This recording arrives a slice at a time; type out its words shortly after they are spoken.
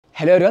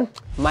Hello everyone,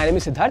 my name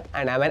is Siddharth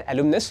and I am an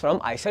alumnus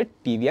from ISI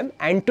TVM,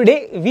 and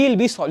today we will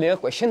be solving a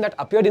question that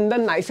appeared in the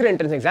NISER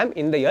entrance exam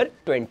in the year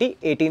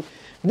 2018.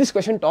 This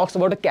question talks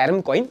about a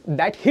carom coin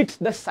that hits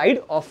the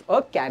side of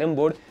a carom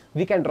board.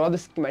 We can draw the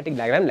schematic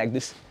diagram like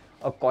this.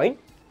 A coin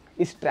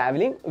is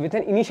traveling with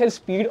an initial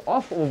speed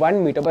of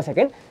 1 meter per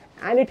second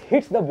and it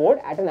hits the board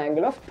at an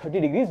angle of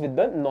 30 degrees with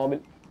the normal.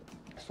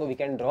 So we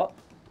can draw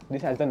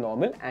this as the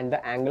normal and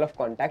the angle of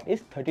contact is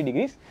 30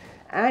 degrees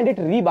and it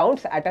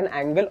rebounds at an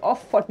angle of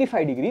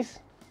 45 degrees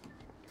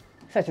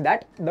such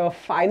that the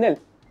final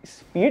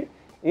speed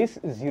is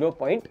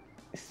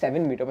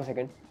 0.7 meter per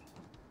second.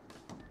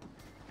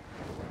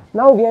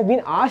 Now we have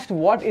been asked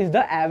what is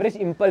the average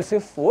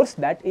impulsive force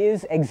that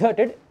is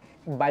exerted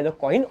by the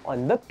coin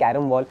on the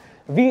carom ball.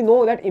 We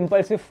know that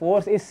impulsive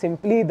force is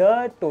simply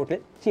the total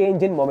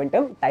change in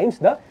momentum times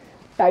the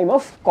time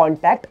of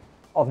contact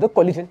of the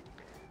collision.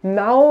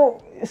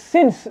 Now,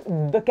 since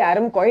the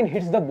carom coin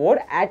hits the board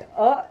at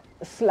a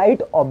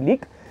slight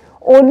oblique,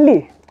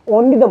 only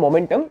the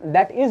momentum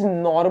that is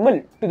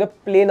normal to the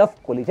plane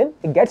of collision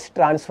gets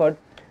transferred.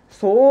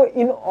 So,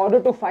 in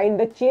order to find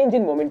the change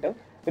in momentum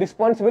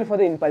responsible for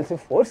the impulsive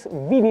force,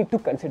 we need to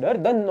consider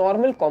the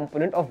normal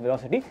component of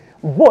velocity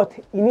both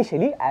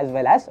initially as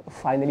well as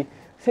finally.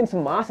 Since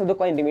mass of the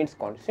coin remains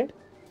constant,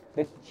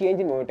 the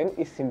change in momentum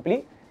is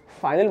simply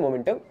final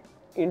momentum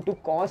into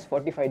cos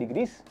 45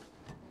 degrees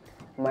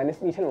minus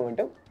initial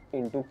momentum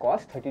into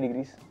cos 30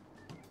 degrees.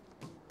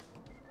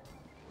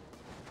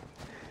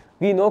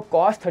 We know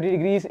cos 30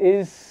 degrees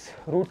is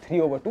root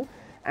 3 over 2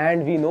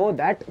 and we know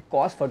that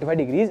cos 45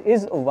 degrees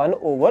is 1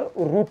 over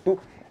root 2.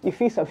 If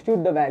we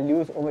substitute the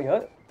values over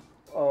here,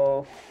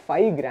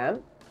 5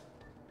 gram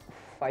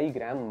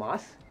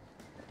mass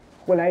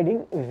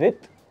colliding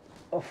with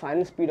a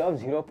final speed of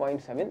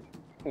 0.7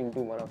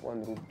 into 1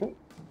 upon root 2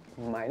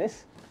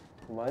 minus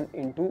 1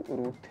 into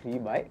root 3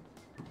 by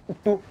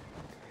 2.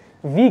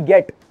 We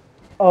get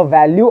a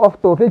value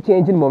of total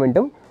change in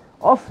momentum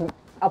of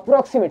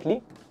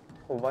approximately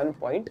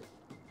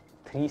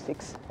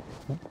 1.36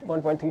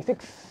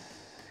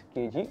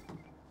 kg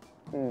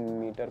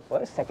meter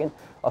per second.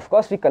 Of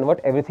course, we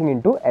convert everything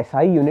into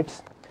SI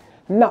units.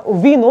 Now,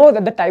 we know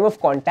that the time of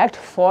contact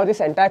for this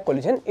entire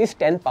collision is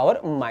 10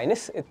 power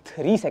minus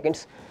 3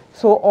 seconds.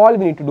 So, all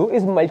we need to do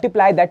is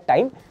multiply that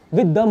time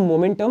with the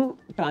momentum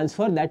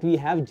transfer that we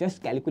have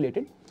just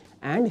calculated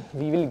and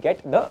we will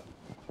get the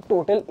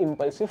total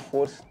impulsive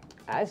force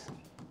as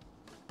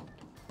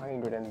 5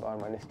 into 10 power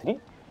minus 3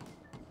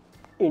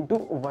 into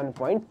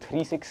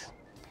 1.36.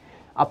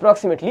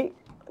 Approximately,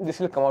 this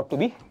will come out to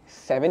be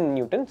 7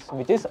 newtons,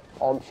 which is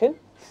option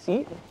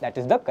C. That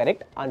is the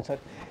correct answer.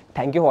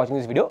 Thank you for watching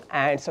this video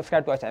and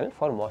subscribe to our channel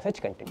for more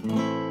such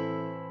content.